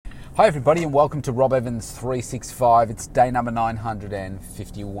Hi everybody and welcome to Rob Evans 365. It's day number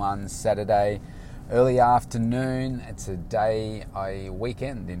 951, Saturday, early afternoon. It's a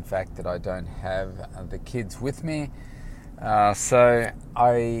weekend in fact, that I don't have the kids with me. So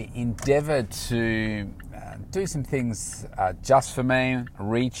I endeavour to do some things just for me,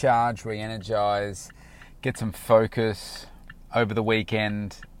 recharge, re-energise, get some focus over the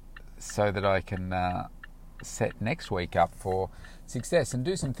weekend so that I can set next week up for success and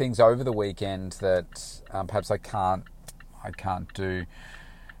do some things over the weekend that perhaps I can't do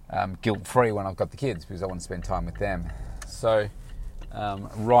guilt-free when I've got the kids, because I want to spend time with them. So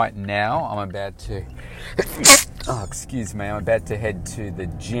right now I'm about to I'm about to head to the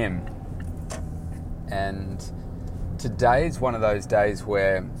gym, and today is one of those days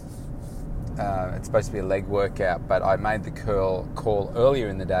where it's supposed to be a leg workout, but I made the call earlier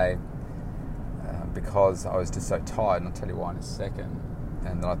in the day because I was just so tired, and I'll tell you why in a second.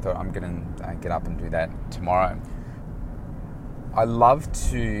 And then I thought I'm going to get up and do that tomorrow. I love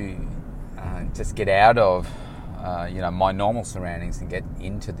to just get out of my normal surroundings and get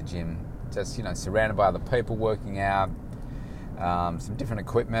into the gym. Just surrounded by other people working out, some different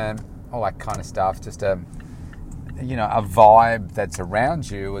equipment, all that kind of stuff. Just a vibe that's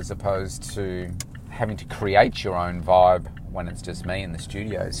around you, as opposed to having to create your own vibe when it's just me in the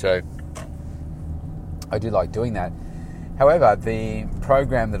studio. So I do like doing that. However, the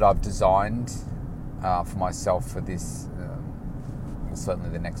program that I've designed for myself for this,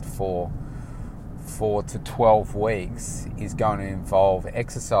 certainly the next 4 to 12 weeks, is going to involve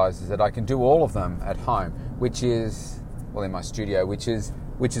exercises that I can do all of them at home, in my studio, which is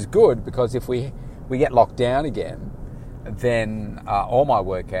good, because if we get locked down again, then all my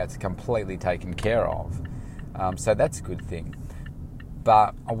workouts are completely taken care of. So that's a good thing.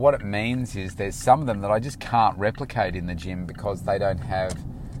 But what it means is there's some of them that I just can't replicate in the gym because they don't have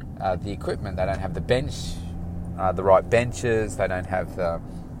the equipment. They don't have the bench, the right benches. They don't have the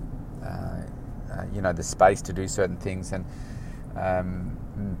space to do certain things. And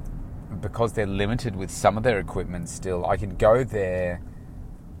because they're limited with some of their equipment still, I can go there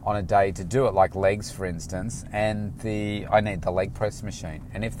on a day to do it, like legs, for instance, and I need the leg press machine.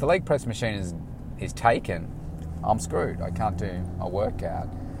 And if the leg press machine is taken, I'm screwed. I can't do a workout.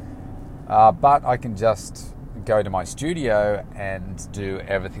 But I can just go to my studio and do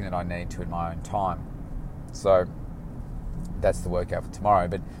everything that I need to in my own time. So that's the workout for tomorrow.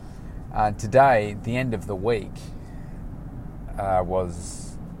 But today, the end of the week,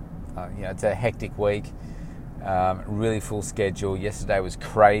 was, it's a hectic week, really full schedule. Yesterday was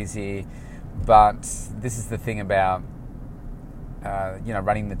crazy. But this is the thing about,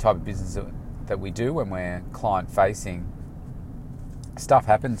 running the type of business that we do when we're client-facing. Stuff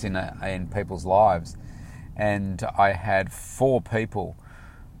happens in people's lives, and I had 4 people,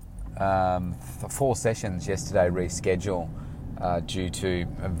 4 sessions yesterday reschedule due to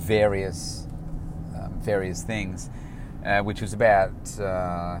various things, which was about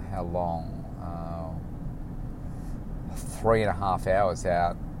how long? 3.5 hours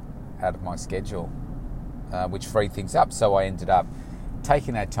out of my which freed things up. So I ended up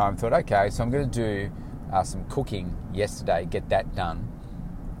taking that time, thought, okay, so I'm going to do some cooking yesterday, get that done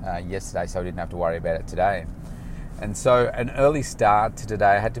yesterday, so I didn't have to worry about it today. And so an early start to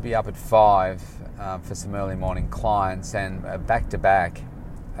today. I had to be up at 5 for some early morning clients, and back to back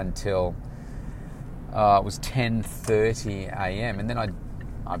until it was 10:30 a.m. And then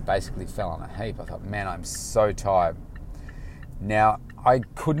I basically fell on a heap. I thought, man, I'm so tired. Now, I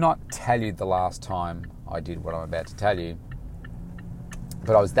could not tell you the last time I did what I'm about to tell you,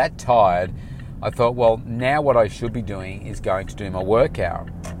 but I was that tired, I thought, well, now what I should be doing is going to do my workout.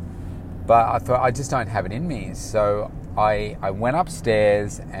 But I thought, I just don't have it in me. So I went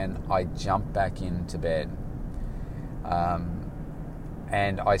upstairs and I jumped back into bed.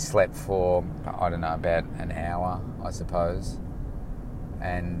 And I slept for, about an hour, I suppose.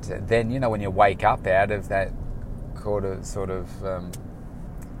 And then, when you wake up out of that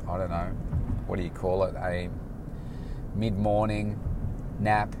what do you call it? A mid-morning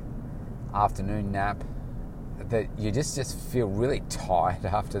nap, afternoon nap, that you just feel really tired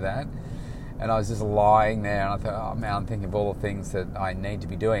after that. And I was just lying there, and I thought, oh man, I'm thinking of all the things that I need to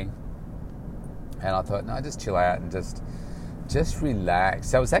be doing. And I thought, no, just chill out and just relax.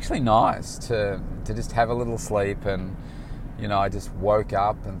 So it was actually nice to just have a little sleep. And I just woke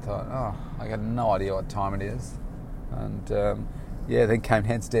up and thought, oh, I got no idea what time it is. And then came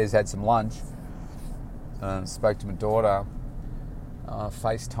downstairs, had some lunch, spoke to my daughter.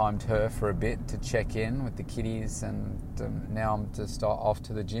 FaceTimed her for a bit to check in with the kiddies, and now I'm just off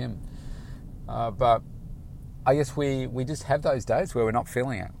to the gym. But I guess we just have those days where we're not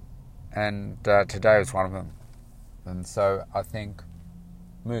feeling it. and today was one of them. And so I think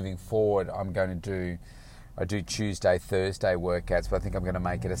moving forward, I do Tuesday, Thursday workouts, but I think I'm going to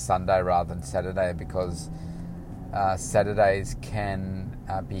make it a Sunday rather than Saturday, because Saturdays can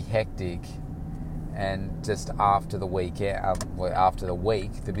be hectic, and just after the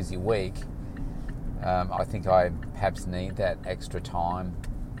busy week, I think I perhaps need that extra time,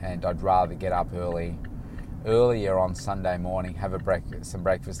 and I'd rather get up earlier on Sunday morning, have some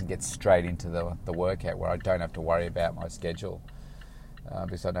breakfast, and get straight into the workout, where I don't have to worry about my schedule,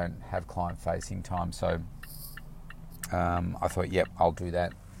 because I don't have client-facing time. So I thought, yep, I'll do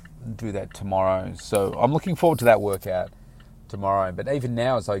that tomorrow. So I'm looking forward to that workout tomorrow. But even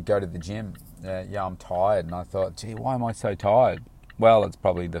now, as I go to the gym, I'm tired, and I thought, gee, why am I so tired? Well, it's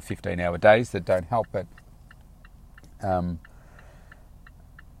probably the 15-hour days that don't help, but I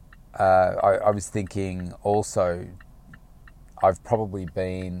was thinking also, I've probably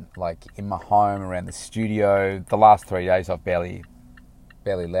been like in my home, around the studio. The last 3 days I've barely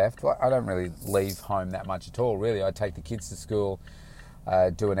left. I don't really leave home that much at all, really. I take the kids to school,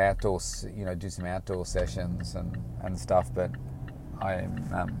 do some outdoor sessions and stuff, but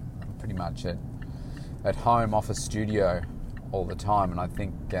I'm pretty much at home, office, studio all the time. And I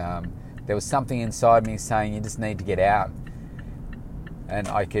think there was something inside me saying, you just need to get out. And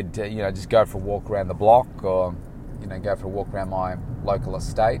I could, just go for a walk around the block, or, go for a walk around my local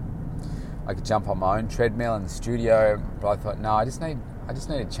estate. I could jump on my own treadmill in the studio, but I thought, no, I just need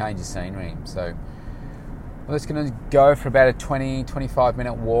to change the scenery. So I'm just going to go for about a 20-25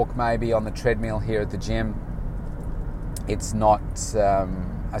 minute walk, maybe, on the treadmill here at the gym. It's not, so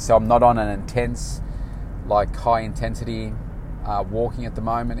I'm not on an intense, like high intensity walking at the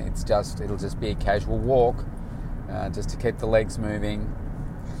moment. It'll just be a casual walk, just to keep the legs moving,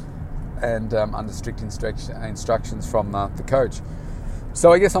 and under strict instructions from the coach.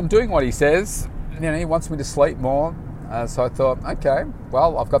 So I guess I'm doing what he says. He wants me to sleep more. So I thought, okay,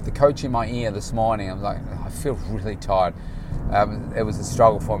 well, I've got the coach in my ear this morning. I'm like, I feel really tired. It was a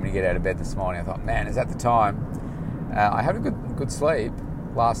struggle for me to get out of bed this morning. I thought, man, is that the time? I had a good sleep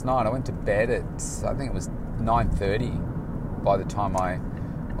last night. I went to bed at, I think it was 9:30 by the time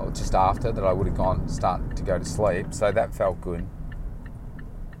just after that I would have started to go to sleep. So that felt good.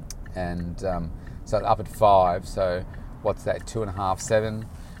 And so up at 5, so what's that, 2.5, 7?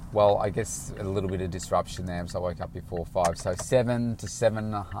 Well, I guess a little bit of disruption there, so I woke up before 5. So 7 to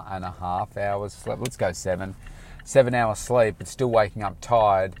 7.5 hours sleep. Let's go 7. 7 hours sleep, but still waking up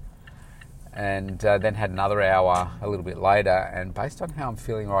tired. And then had another hour a little bit later. And based on how I'm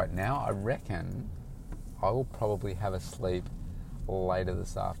feeling right now, I reckon I will probably have a sleep later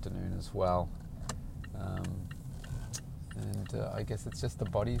this afternoon as well. And I guess it's just the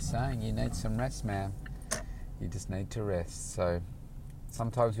body saying, you need some rest, man. You just need to rest. So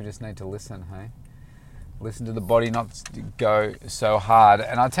sometimes we just need to listen, hey? Listen to the body, not go so hard.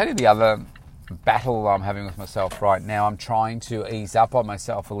 And I'll tell you the other battle I'm having with myself right now. I'm trying to ease up on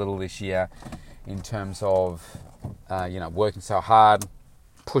myself a little this year in terms of, working so hard,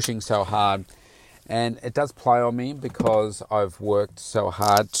 pushing so hard. And it does play on me because I've worked so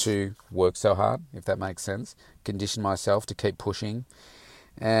hard to work so hard, if that makes sense. Condition myself to keep pushing.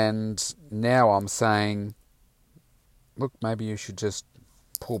 And now I'm saying, look, maybe you should just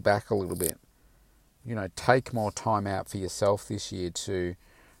pull back a little bit. Take more time out for yourself this year to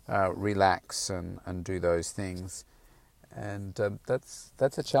relax and do those things. And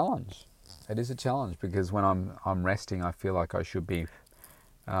that's a challenge. It is a challenge, because when I'm resting, I feel like I should be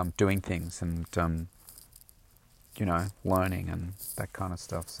doing things and learning and that kind of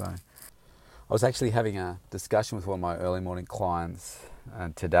stuff. So I was actually having a discussion with one of my early morning clients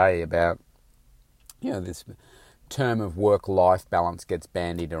today about this term of work-life balance gets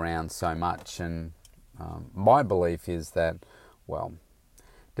bandied around so much, and my belief is that, well,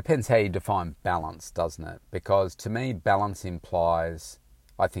 depends how you define balance, doesn't it? Because to me, balance implies,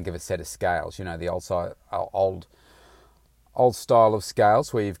 I think of a set of scales, the old style of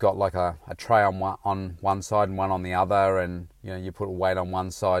scales where you've got like a tray on one side and one on the other, and you put a weight on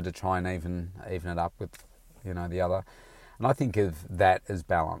one side to try and even it up with the other. And I think of that as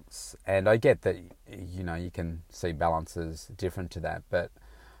balance. And I get that you can see balance as different to that, but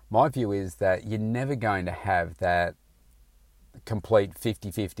my view is that you're never going to have that complete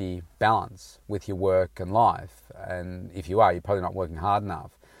 50-50 balance with your work and life. And if you are, you're probably not working hard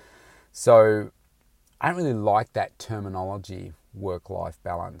enough. So I don't really like that terminology, work-life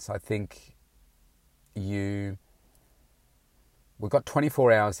balance. I think we've got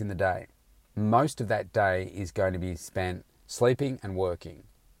 24 hours in the day. Most of that day is going to be spent sleeping and working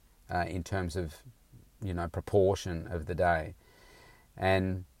in terms of, proportion of the day.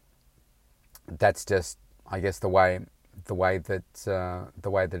 And that's just, I guess, the way that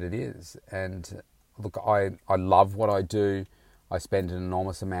it is. And look, I love what I do. I spend an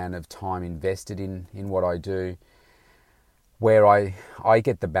enormous amount of time invested in what I do. Where I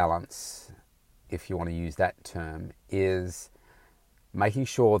get the balance, if you want to use that term, is making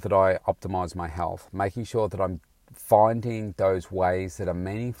sure that I optimize my health, making sure that I'm finding those ways that are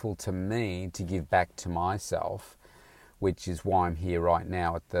meaningful to me to give back to myself, which is why I'm here right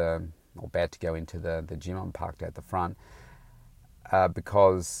now about to go into the gym I'm parked at the front,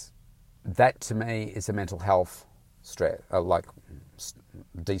 because that to me is a mental health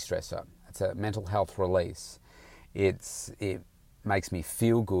de-stressor. It's a mental health release. It makes me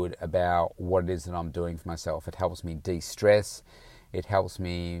feel good about what it is that I'm doing for myself. It helps me de-stress. It helps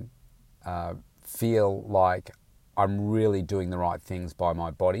me feel like I'm really doing the right things by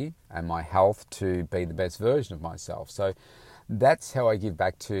my body and my health to be the best version of myself. So that's how I give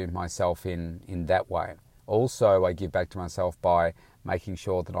back to myself in that way. Also, I give back to myself by making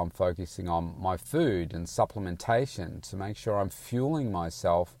sure that I'm focusing on my food and supplementation to make sure I'm fueling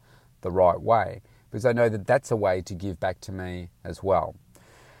myself the right way, because I know that that's a way to give back to me as well.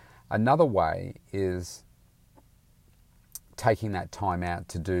 Another way is taking that time out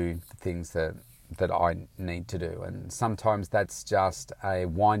to do the things that I need to do. And sometimes that's just a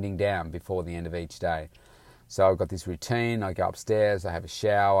winding down before the end of each day. So I've got this routine. I go upstairs, I have a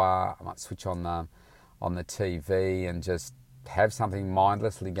shower, I might switch on the TV and just have something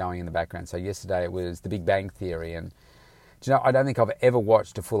mindlessly going in the background. So yesterday it was The Big Bang Theory, and I don't think I've ever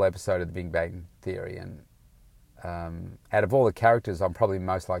watched a full episode of The Big Bang Theory, and out of all the characters I'm probably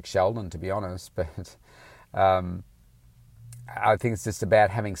most like Sheldon, to be honest, but I think it's just about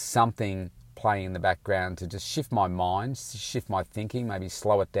having something playing in the background to just shift my mind, shift my thinking, maybe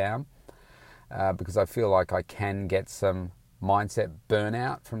slow it down, because I feel like I can get some mindset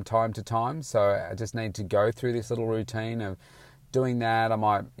burnout from time to time. So I just need to go through this little routine of doing that. I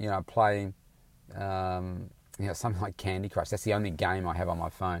might, play, something like Candy Crush. That's the only game I have on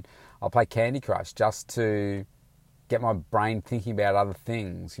my phone. I'll play Candy Crush just to get my brain thinking about other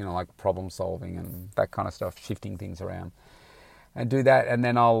things, like problem solving and that kind of stuff, shifting things around, and do that. And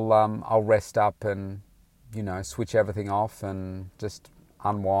then I'll rest up and, switch everything off and just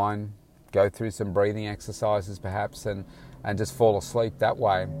unwind, go through some breathing exercises perhaps, and just fall asleep that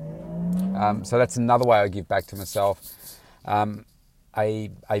way. So that's another way I give back to myself. A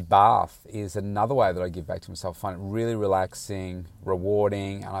bath is another way that I give back to myself. I find it really relaxing,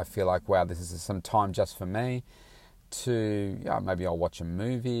 rewarding, and I feel like, wow, this is some time just for me to, maybe I'll watch a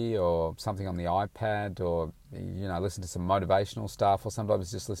movie or something on the iPad, or, listen to some motivational stuff, or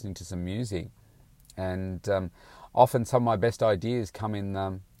sometimes just listening to some music. And often some of my best ideas come in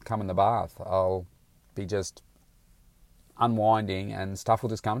the bath. I'll be just unwinding and stuff will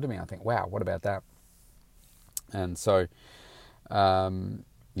just come to me. I think, wow, what about that? And so, I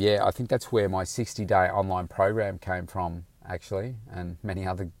think that's where my 60-day online program came from, actually, and many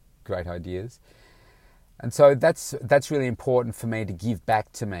other great ideas. And so that's really important for me to give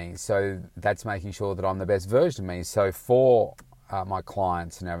back to me. So that's making sure that I'm the best version of me. So for my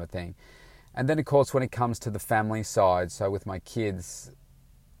clients and everything. And then, of course, when it comes to the family side, so with my kids,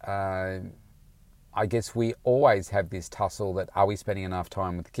 I guess we always have this tussle that, are we spending enough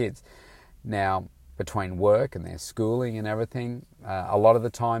time with the kids? Now, between work and their schooling and everything, a lot of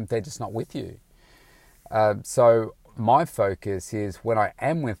the time they're just not with you. So my focus is, when I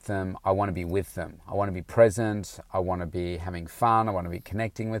am with them, I want to be with them. I want to be present. I want to be having fun. I want to be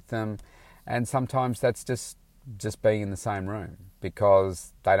connecting with them. And sometimes that's just being in the same room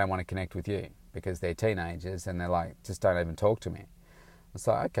because they don't want to connect with you because they're teenagers and they're like, just don't even talk to me. It's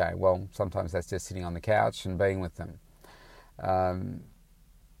like, okay, well, sometimes that's just sitting on the couch and being with them.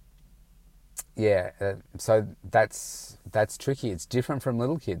 So that's tricky. It's different from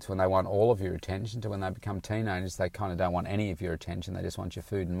little kids when they want all of your attention to when they become teenagers. They kind of don't want any of your attention. They just want your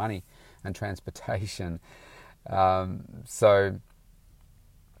food and money and transportation. So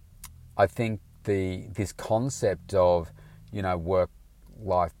I think this concept of,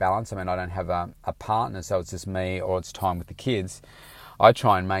 work-life balance, I don't have a partner, so it's just me or it's time with the kids. I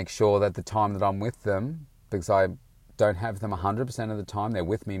try and make sure that the time that I'm with them, because I don't have them 100% of the time, they're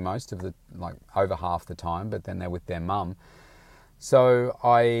with me most of the, over half the time, but then they're with their mum. So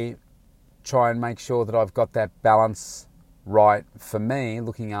I try and make sure that I've got that balance right for me,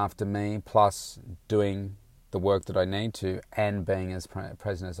 looking after me, plus doing the work that I need to, and being as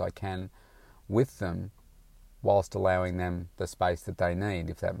present as I can with them, whilst allowing them the space that they need,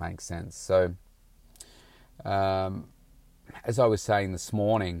 if that makes sense. So, as I was saying this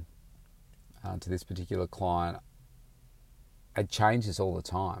morning to this particular client, it changes all the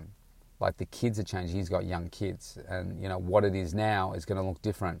time. Like the kids are changing. He's got young kids, and what it is now is going to look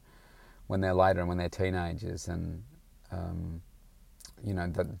different when they're later and when they're teenagers, and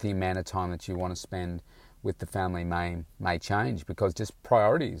the amount of time that you want to spend with the family may change because just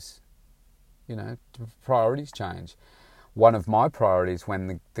priorities, priorities change. One of my priorities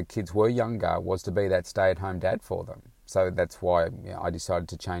when the kids were younger was to be that stay-at-home dad for them. So that's why I decided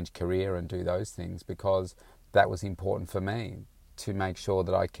to change career and do those things, because that was important for me, to make sure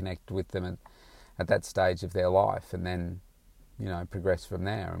that I connect with them at that stage of their life, and then, progress from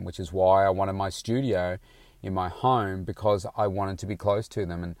there. And which is why I wanted my studio in my home, because I wanted to be close to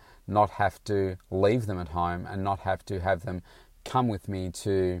them and not have to leave them at home and not have to have them come with me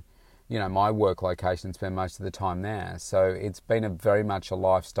to, my work location and spend most of the time there. So it's been very much a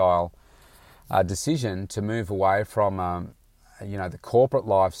lifestyle decision to move away from, the corporate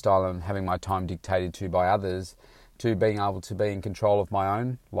lifestyle and having my time dictated to by others, to being able to be in control of my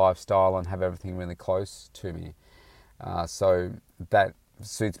own lifestyle and have everything really close to me. So that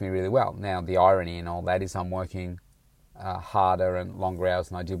suits me really well. Now, the irony in all that is I'm working harder and longer hours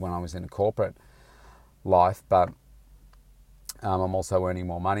than I did when I was in a corporate life, but I'm also earning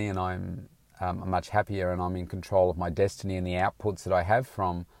more money, and I'm much happier, and I'm in control of my destiny, and the outputs that I have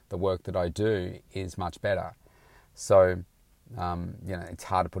from the work that I do is much better. So, it's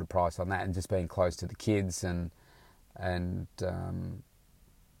hard to put a price on that, and just being close to the kids and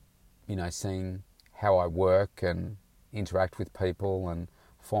seeing how I work and interact with people and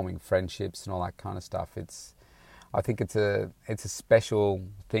forming friendships and all that kind of stuff. I think it's a special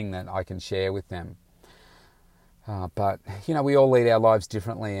thing that I can share with them. But we all lead our lives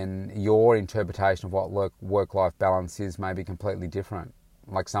differently, and your interpretation of what work-life balance is may be completely different.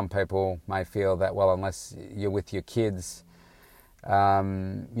 Like some people may feel that, well, unless you're with your kids,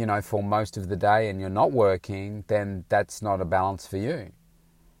 for most of the day and you're not working, then that's not a balance for you.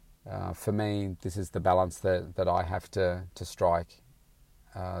 For me, this is the balance that I have to strike,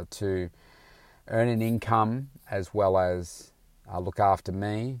 to earn an income as well as look after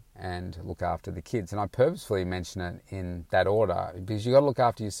me and look after the kids. And I purposefully mention it in that order because you've got to look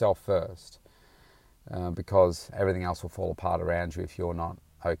after yourself first, because everything else will fall apart around you if you're not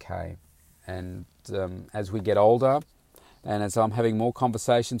okay. And as we get older, and as I'm having more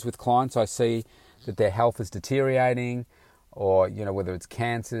conversations with clients, I see that their health is deteriorating, or whether it's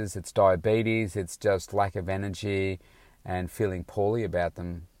cancers, it's diabetes, it's just lack of energy and feeling poorly about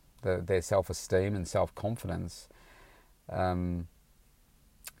them, their self-esteem and self-confidence. The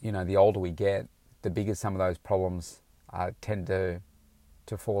older we get, the bigger some of those problems tend to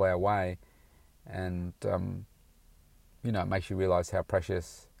fall our way, and it makes you realise how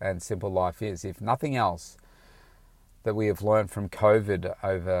precious and simple life is. If nothing else that we have learned from COVID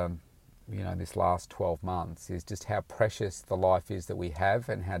over this last 12 months is just how precious the life is that we have,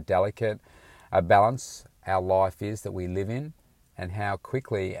 and how delicate a balance our life is that we live in, and how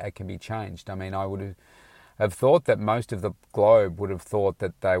quickly it can be changed. I mean, I would have thought that most of the globe would have thought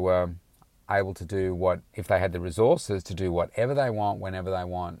that they were able to do if they had the resources to do whatever they want, whenever they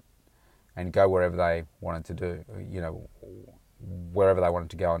want, and go wherever they wanted to do, wherever they wanted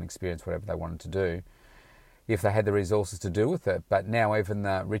to go and experience whatever they wanted to do, if they had the resources to do with it. But now even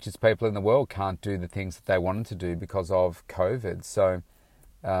the richest people in the world can't do the things that they wanted to do because of COVID. So,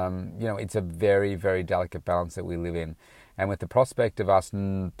 it's a very, very delicate balance that we live in. And with the prospect of us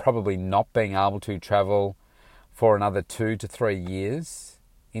probably not being able to travel for another 2 to 3 years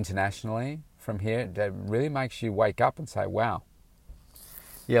internationally from here, it really makes you wake up and say, wow,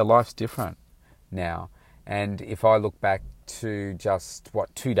 yeah, life's different now. And if I look back to just,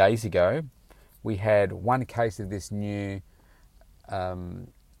 2 days ago, we had one case of this new,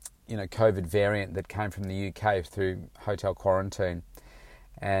 COVID variant that came from the UK through hotel quarantine.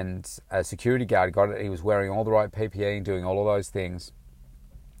 And a security guard got it. He was wearing all the right PPE and doing all of those things.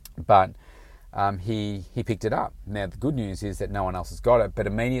 But he picked it up. Now, the good news is that no one else has got it. But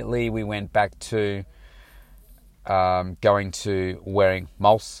immediately we went back to going to wearing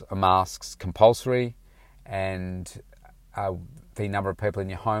masks compulsory, and the number of people in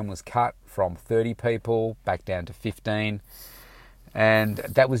your home was cut from 30 people back down to 15. And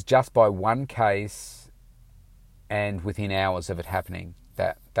that was just by one case, and within hours of it happening,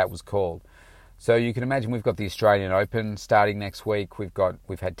 that was called. So you can imagine we've got the Australian Open starting next week.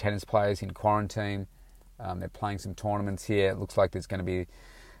 We've had tennis players in quarantine. They're playing some tournaments here. It looks like there's going to be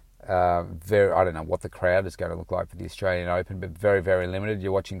I don't know what the crowd is going to look like for the Australian Open, but very, very limited.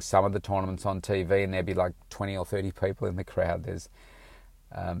 You're watching some of the tournaments on TV and there'd be like 20 or 30 people in the crowd. There's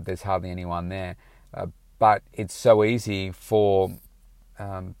hardly anyone there. But it's so easy for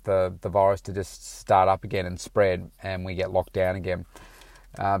the virus to just start up again and spread, and we get locked down again.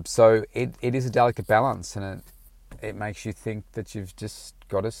 So it is a delicate balance, and it makes you think that you've just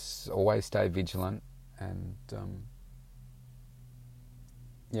got to always stay vigilant. And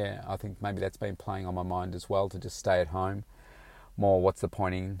I think maybe that's been playing on my mind as well, to just stay at home more. What's the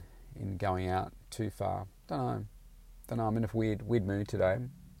point in going out too far? Don't know. I'm in a weird mood today.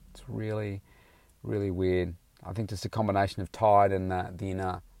 It's really, really weird. I think just a combination of tired and the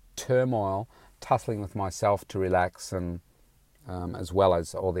inner turmoil, tussling with myself to relax, and as well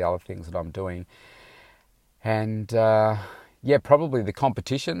as all the other things that I'm doing. And probably the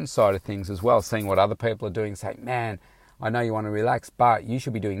competition side of things as well, seeing what other people are doing, saying, man, I know you want to relax, but you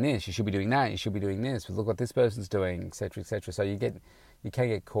should be doing this, you should be doing that, you should be doing this, but look what this person's doing, etc., etc. So you can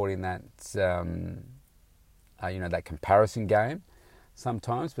get caught in that, that comparison game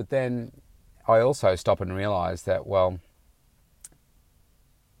sometimes. But then I also stop and realise that, well,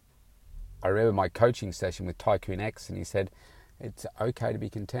 I remember my coaching session with Tycoon X, and he said, it's okay to be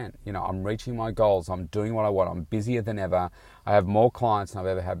content. I'm reaching my goals. I'm doing what I want. I'm busier than ever. I have more clients than I've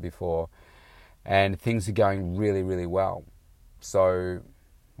ever had before. And things are going really, really well. So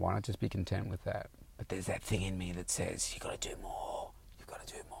why not just be content with that? But there's that thing in me that says, you've got to do more. You've got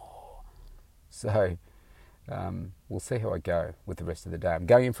to do more. So we'll see how I go with the rest of the day. I'm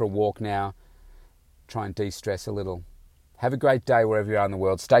going in for a walk now. Try and de-stress a little. Have a great day wherever you are in the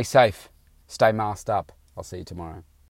world. Stay safe. Stay masked up. I'll see you tomorrow.